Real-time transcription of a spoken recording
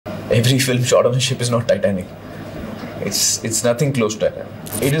every film shot on a ship is not Titanic. It's nothing close to Titanic.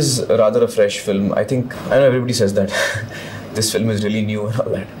 It is rather a fresh film. I know everybody says that this film is really new and all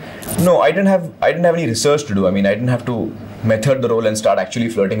that. No, I didn't have any research to do. I mean, I didn't have to method the role and start actually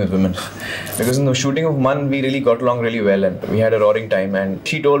flirting with women. Because in the shooting of Mann, we really got along really well and we had a roaring time. And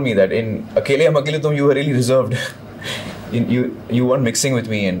she told me that in Akele Hum Akele Tum, you were really reserved. You weren't mixing with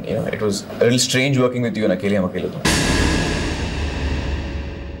me, and it was a little strange working with you in Akele Hum Akele Tum.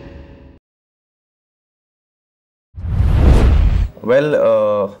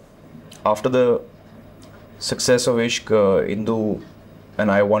 Well, after the success of Ishq, Indu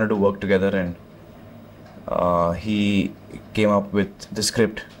and I wanted to work together, and he came up with the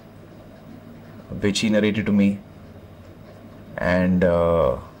script which he narrated to me, and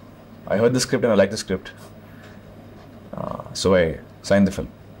I heard the script and I liked the script, so I signed the film.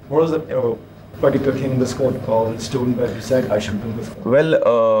 What was the particular thing in the script or the story that you said I should do this?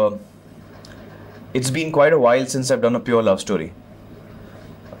 Well, it's been quite a while since I've done a pure love story.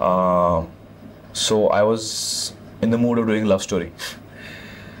 So I was in the mood of doing a love story,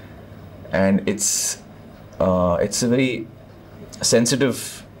 and it's a very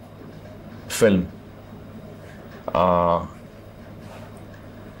sensitive film, and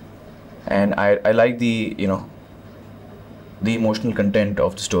I like the the emotional content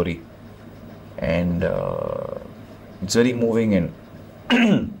of the story, and it's very moving, and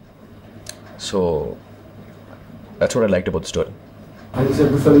so that's what I liked about the story. And you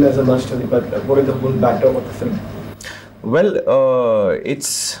said the film as a love story, but what is the whole backdrop of the film? Well,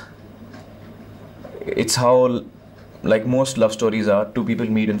 it's how, like most love stories are, two people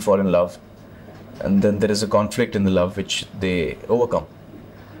meet and fall in love, and then there is a conflict in the love which they overcome.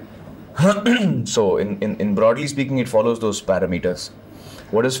 So in broadly speaking, it follows those parameters.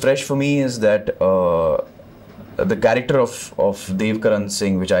 What is fresh for me is that the character of Dev Karan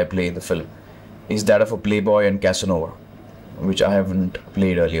Singh, which I play in the film, is that of a playboy and Casanova, which I haven't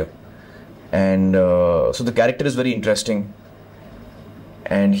played earlier. And so the character is very interesting,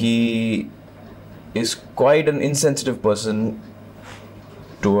 and he is quite an insensitive person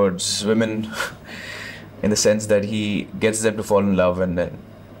towards women in the sense that he gets them to fall in love, and then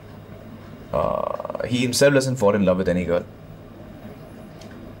he himself doesn't fall in love with any girl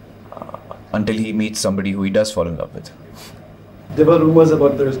until he meets somebody who he does fall in love with. There were rumors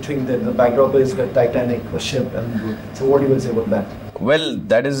about this thing that the backdrop is the Titanic, a ship, and so what do you will say about that? Well,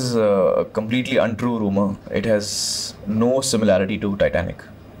 that is a completely untrue rumor. It has no similarity to Titanic.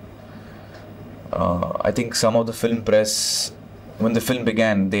 I think some of the film press, when the film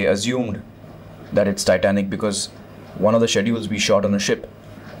began, they assumed that it's Titanic because one of the schedules we shot on a ship.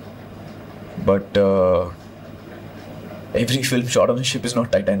 But every film shot on a ship is not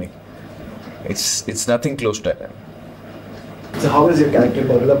Titanic. It's nothing close to Titanic. So how is your character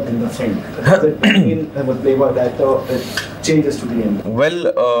developed in the film? Does it mean as a playboy that it changes to the end?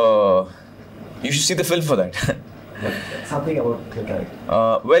 Well, you should see the film for that. Something about your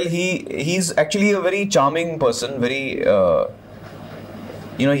character. Well, he's actually a very charming person. Very,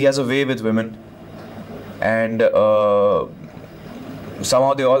 he has a way with women, and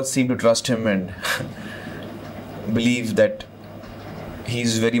somehow they all seem to trust him and believe that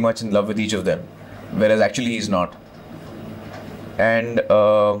he's very much in love with each of them, whereas actually he's not. And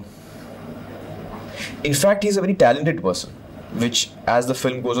in fact, he's a very talented person, which as the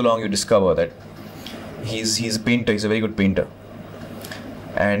film goes along, you discover that he's a painter. He's a very good painter,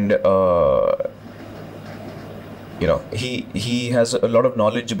 and he has a lot of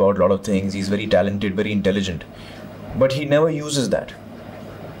knowledge about a lot of things. He's very talented, very intelligent, but he never uses that.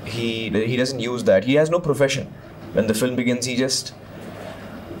 He doesn't use that. He has no profession. When the film begins, he just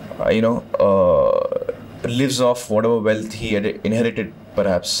lives off whatever wealth he had inherited,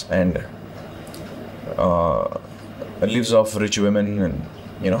 perhaps, and lives off rich women, and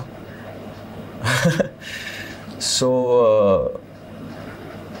so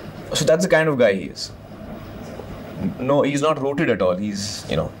that's the kind of guy he is. No, he's not rooted at all. He's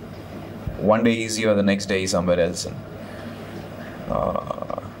one day he's here, the next day he's somewhere else, and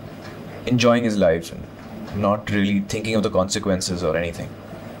enjoying his life and not really thinking of the consequences or anything.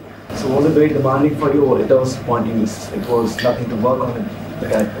 So was it very demanding for you, or it was spontaneous? It was nothing to work on the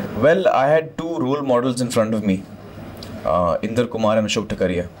character? Well, I had two role models in front of me, Indra Kumar and Ashok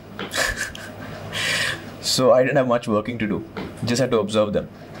Thakaria. So I didn't have much working to do. Just had to observe them.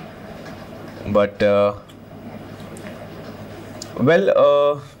 But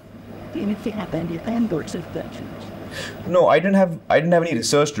anything happened in Andor's abductions? No, I didn't have any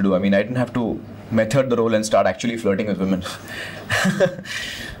research to do. I mean, I didn't have to method the role and start actually flirting with women.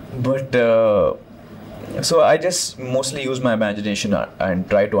 But So I just mostly use my imagination and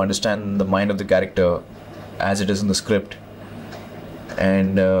try to understand the mind of the character as it is in the script.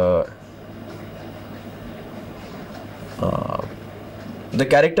 And the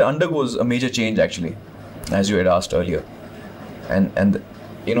character undergoes a major change actually, as you had asked earlier. And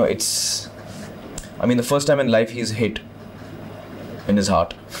you know, it's, I mean, the first time in life he's hit in his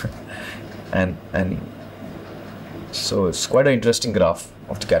heart. and so it's quite an interesting graph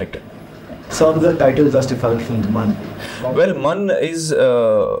of the character. Some of the titles justify from Mann. Well, Mann is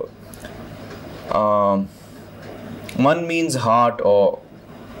Mann means heart or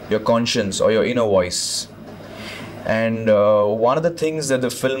your conscience or your inner voice. And one of the things that the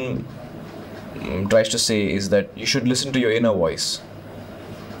film tries to say is that you should listen to your inner voice,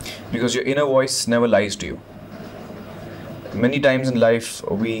 because your inner voice never lies to you. Many times in life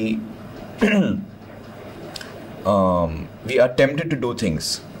we we are tempted to do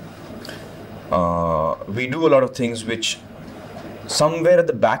things. We do a lot of things which somewhere at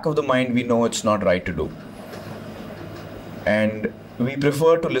the back of the mind we know it's not right to do, and we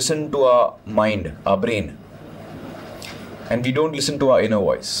prefer to listen to our mind, our brain, and we don't listen to our inner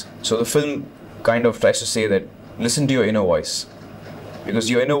voice. So the film kind of tries to say that listen to your inner voice, because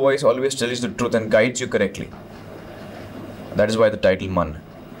your inner voice always tells you the truth and guides you correctly. That is why the title Mann.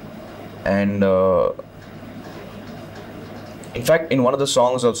 And in fact, in one of the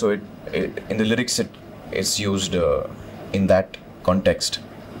songs also, in the lyrics it's used in that context.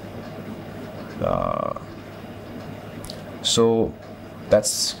 So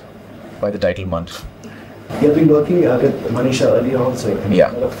that's why the title Mann. You have been working with Manisha earlier also.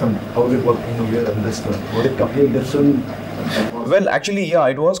 Yeah. How did it work in your and this one? Was it completely different? Well, actually, yeah,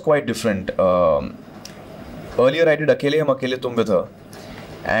 it was quite different. Earlier I did Akele Hum Akele Tum with her,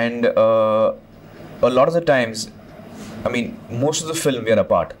 and a lot of the times, I mean, most of the film we are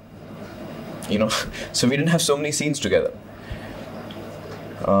apart, you know, so we didn't have so many scenes together.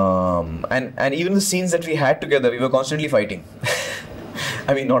 And even the scenes that we had together, we were constantly fighting.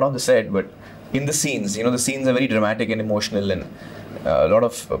 I mean, not on the set, but in the scenes, you know, the scenes are very dramatic and emotional, and a lot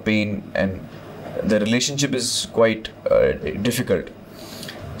of pain, and the relationship is quite difficult.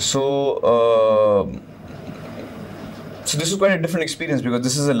 So this is quite a different experience, because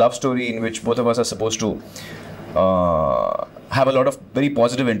this is a love story in which both of us are supposed to have a lot of very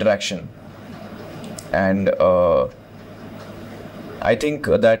positive interaction. And I think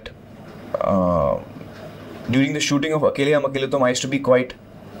that during the shooting of Akele Hum Akele Tum, I used to be quite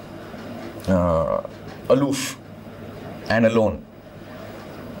aloof and alone.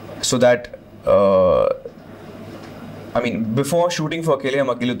 So that I mean, before shooting for Akele Hum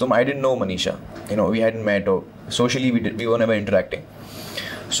Akele Tum, I didn't know Manisha. You know, we hadn't met, or socially we were never interacting.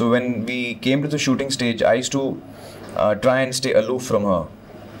 So when we came to the shooting stage, I used to try and stay aloof from her,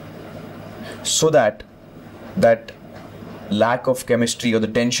 so that that lack of chemistry or the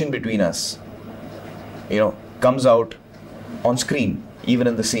tension between us, you know, comes out on screen, even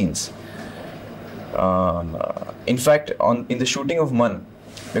in the scenes. In fact, in the shooting of Mann,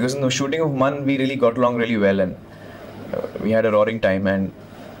 because in the shooting of Mann we really got along really well, and we had a roaring time. And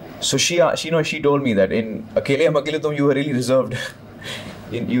so she told me that in Akele Hum Akele Tum you were really reserved.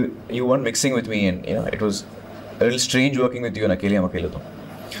 you weren't mixing with me, and you know, it was a little strange working with you in Akele Hum Akele Tum.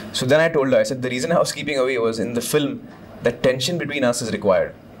 So then I told her, I said, the reason I was keeping away was in the film that tension between us is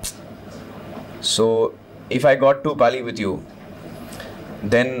required. So if I got too pally with you,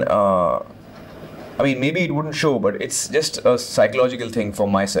 then I mean, maybe it wouldn't show, but it's just a psychological thing for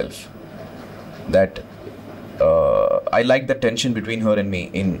myself, that I like the tension between her and me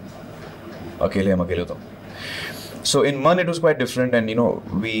in Akele Hum Akele Tum. So in Mann it was quite different, and you know,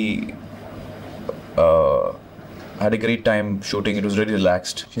 we had a great time shooting. It was really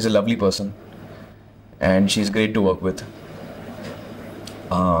relaxed. She's a lovely person, and she's great to work with.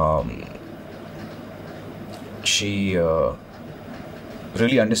 She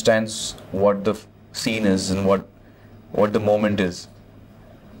really understands what the scene is and what the moment is.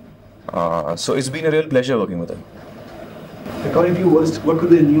 So it's been a real pleasure working with her. According to you, what could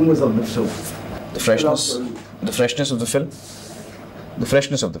be the newness of the show? The freshness of the film. The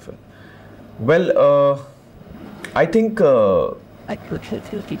freshness of the film. Well, I think I could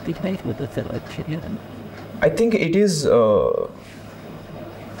have keep the faith with the selection. I think it is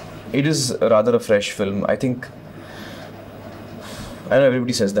rather a fresh film. I think, I know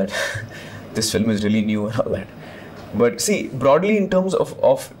everybody says that this film is really new and all that, but see, broadly in terms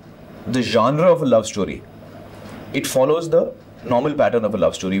of the genre of a love story, it follows the normal pattern of a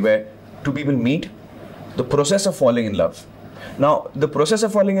love story where two people meet, the process of falling in love. Now, the process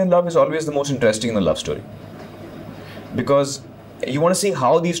of falling in love is always the most interesting in a love story, because you want to see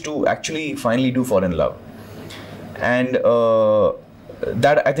how these two actually finally do fall in love, and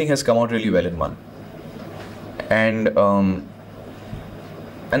that I think has come out really well in Mann. And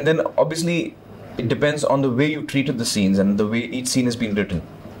then obviously it depends on the way you treated the scenes and the way each scene has been written.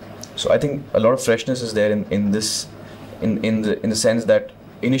 So I think a lot of freshness is there in the sense that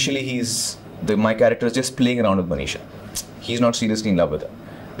initially my character is just playing around with Manisha. He's not seriously in love with her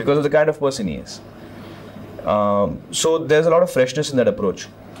because of the kind of person he is. So there's a lot of freshness in that approach,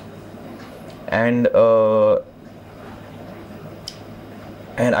 and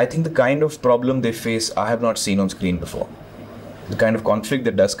I think the kind of problem they face I have not seen on screen before. The kind of conflict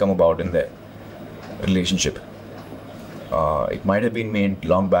that does come about in their relationship. It might have been made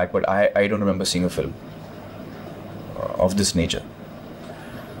long back, but I don't remember seeing a film of this nature.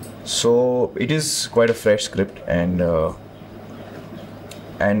 So it is quite a fresh script, and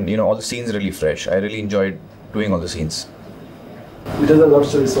you know, all the scenes are really fresh. I really enjoyed doing all the scenes. It is a love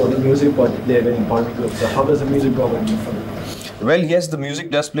story, so the music part play a very important role. So how does the music go in the film? Well, yes, the music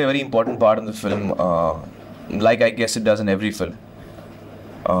does play a very important part in the film, like I guess it does in every film.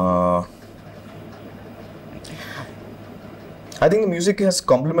 I think the music has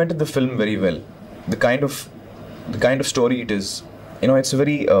complemented the film very well. The kind of story it is, you know, it's a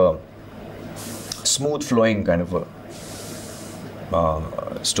very smooth flowing kind of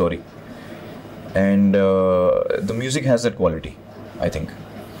a story, and the music has that quality, I think.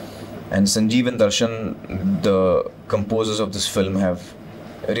 And Sanjeev and Darshan, the composers of this film, have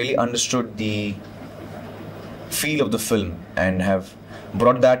really understood the feel of the film and have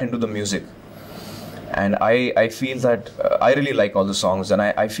brought that into the music. And I feel that I really like all the songs, and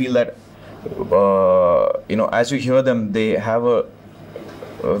I feel that you know, as you hear them, they have a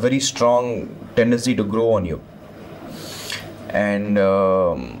very strong tendency to grow on you, and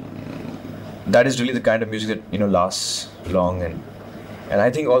that is really the kind of music that, you know, lasts long. And I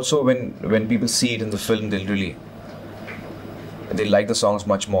think also when people see it in the film, they like the songs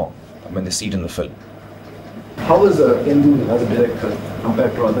much more when they see it in the film. How is Indu as a director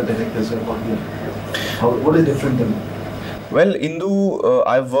compared to other directors who are working? What is different than? Well, Indu,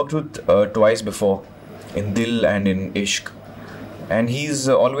 I've worked with twice before, in Dil and in Ishq, and he's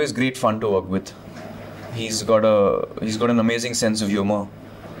always great fun to work with. He's got an amazing sense of humor,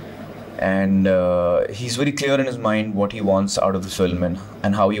 and he's very clear in his mind what he wants out of the film and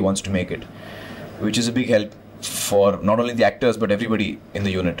how he wants to make it, which is a big help for not only the actors but everybody in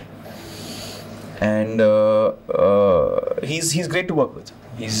the unit. And he's great to work with.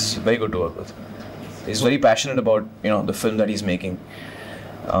 He's very good to work with. He's very passionate about, you know, the film that he's making.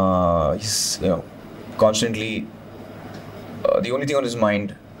 He's, you know, constantly the only thing on his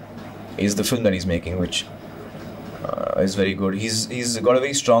mind is the film that he's making, which is very good. He's got a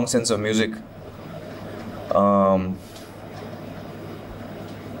very strong sense of music.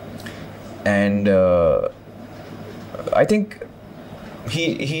 And I think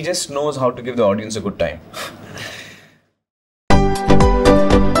he just knows how to give the audience a good time.